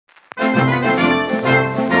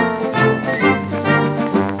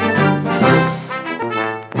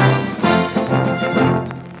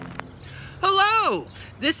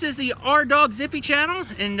This is the Dog Zippy Channel,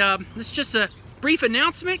 and this is just a brief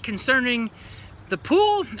announcement concerning the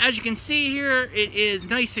pool. As you can see here, it is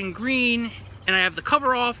nice and green, and I have the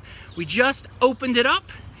cover off. We just opened it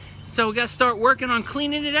up, so we got to start working on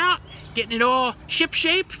cleaning it out, getting it all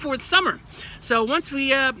ship-shape for the summer. So once we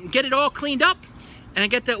get it all cleaned up, and I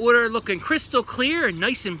get that water looking crystal clear and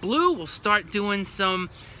nice and blue, we'll start doing some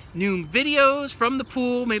new videos from the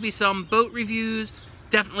pool, maybe some boat reviews,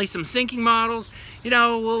 definitely some sinking models. You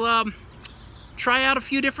know, we'll try out a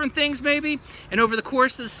few different things maybe, and over the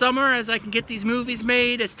course of the summer, as I can get these movies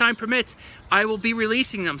made, as time permits, I will be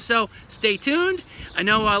releasing them. So stay tuned. I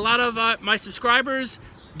know a lot of my subscribers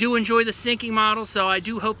do enjoy the sinking models, so I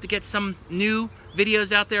do hope to get some new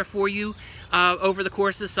videos out there for you over the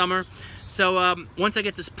course of the summer. So once I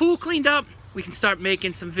get this pool cleaned up, we can start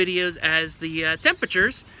making some videos as the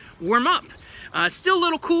temperatures warm up. Still a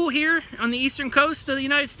little cool here on the eastern coast of the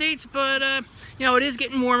United States, but you know, it is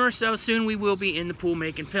getting warmer, so soon we will be in the pool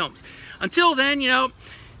making films. Until then, you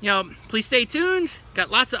know, please stay tuned. Got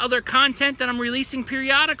lots of other content that I'm releasing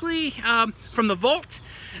periodically from the vault,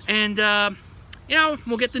 and you know,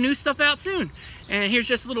 we'll get the new stuff out soon. And here's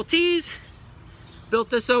just a little tease. Built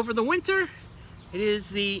this over the winter. It is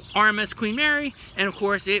the RMS Queen Mary, and of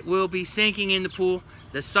course it will be sinking in the pool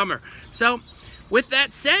this summer. So with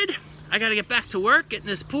that said, I got to get back to work getting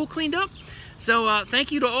this pool cleaned up. So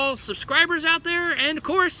thank you to all subscribers out there, and of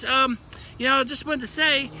course, you know, just wanted to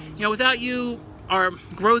say, you know, without you, our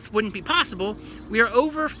growth wouldn't be possible. We are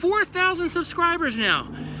over 4,000 subscribers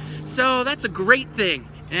now, so that's a great thing,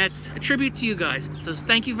 and that's a tribute to you guys. So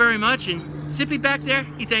thank you very much, and Zippy back there,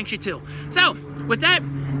 he thanks you too. So with that,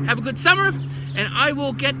 have a good summer, and I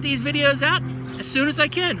will get these videos out as soon as I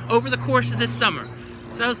can over the course of this summer.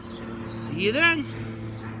 So see you then.